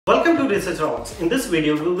Welcome to Research Rocks. In this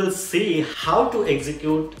video, we will see how to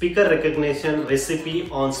execute speaker recognition recipe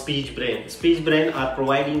on SpeechBrain. SpeechBrain are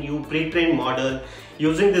providing you pre-trained model.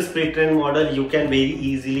 Using this pre-trained model, you can very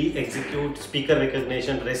easily execute speaker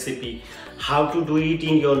recognition recipe. How to do it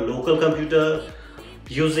in your local computer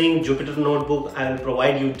using Jupyter Notebook. I will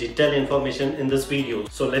provide you detailed information in this video.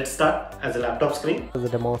 So let's start as a laptop screen. As a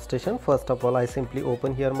demonstration, first of all, I simply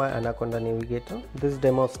open here my Anaconda Navigator. This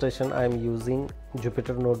demonstration I am using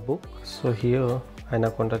Jupyter Notebook. So here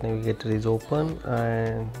Anaconda Navigator is open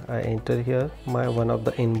and I enter here my one of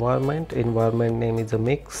the environment name is a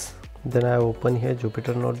mix. Then I open here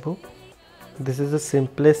Jupyter Notebook. This is the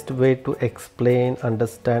simplest way to explain,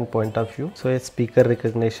 understand point of view. So a speaker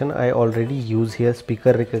recognition, I already use here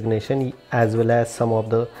speaker recognition as well as some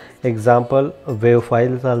of the example wave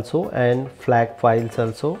files also and flag files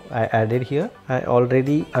also I added here. I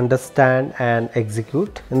already understand and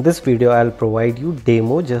execute. In this video I'll provide you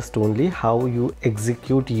demo just only how you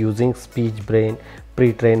execute using SpeechBrain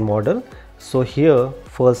pre-trained model. So here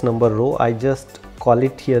first number row I just call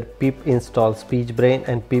it here pip install SpeechBrain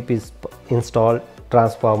and pip is install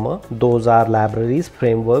transformer. Those are libraries,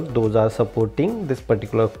 framework, those are supporting this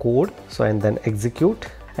particular code. So and then execute,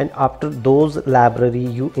 and after those library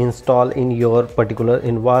you install in your particular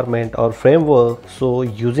environment or framework. So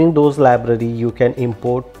using those library you can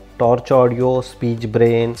import Torch audio,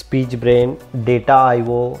 SpeechBrain data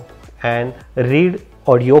IO and read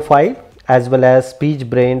audio file as well as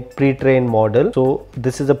SpeechBrain pre-trained model. So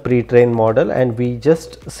this is a pre-trained model and we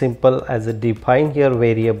just simple as a define here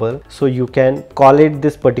variable. So you can call it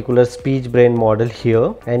this particular SpeechBrain model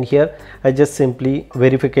here, and here I just simply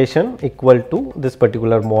verification equal to this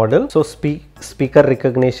particular model. So speaker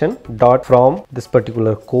recognition dot from this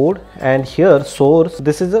particular code, and here source,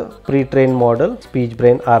 this is a pre-trained model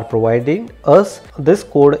SpeechBrain are providing us. This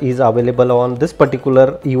code is available on this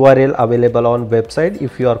particular URL available on website.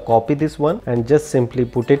 If you are copy this one and just simply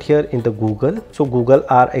put it here in the Google, so Google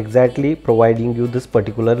are exactly providing you this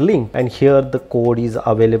particular link, and here the code is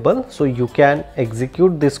available. So you can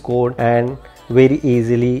execute this code and very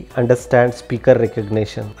easily understand speaker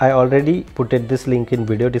recognition. I already put it this link in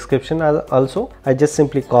video description also. I just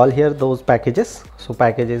simply call here those packages. So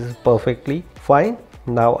packages is perfectly fine.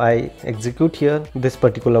 Now I execute here this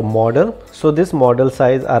particular model. So this model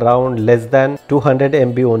size around less than 200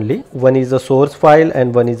 MB only. One is a source file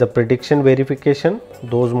and one is a prediction verification.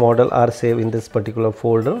 Those model are saved in this particular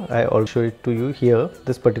folder. I will show it to you here.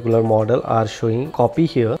 This particular model are showing copy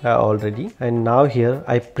here already, and now here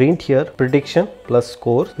I print here prediction plus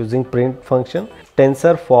score using print function.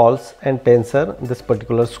 Tensor false and tensor this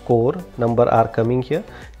particular score number are coming here.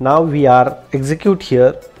 Now we are execute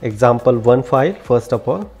here example one file first of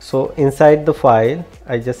all. So inside the file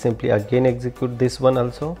I just simply again execute this one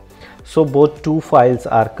also. So both two files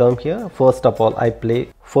are come here. First of all I play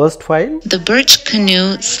first file. The birch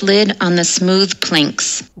canoe slid on the smooth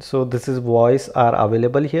planks. So this is voice are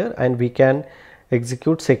available here, and we can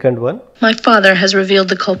execute second one. My father has revealed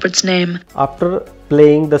the culprit's name. After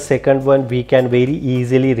playing the second one, we can very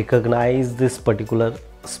easily recognize this particular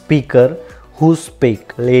speaker who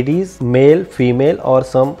speak, ladies, male, female or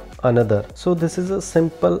some another. So this is a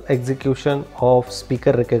simple execution of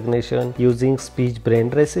speaker recognition using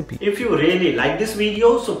SpeechBrain recipe. If you really like this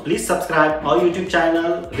video, so please subscribe our YouTube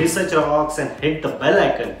channel Research Rocks and hit the bell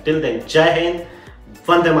icon. Till then, Jai Hind,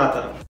 Vande Mataram.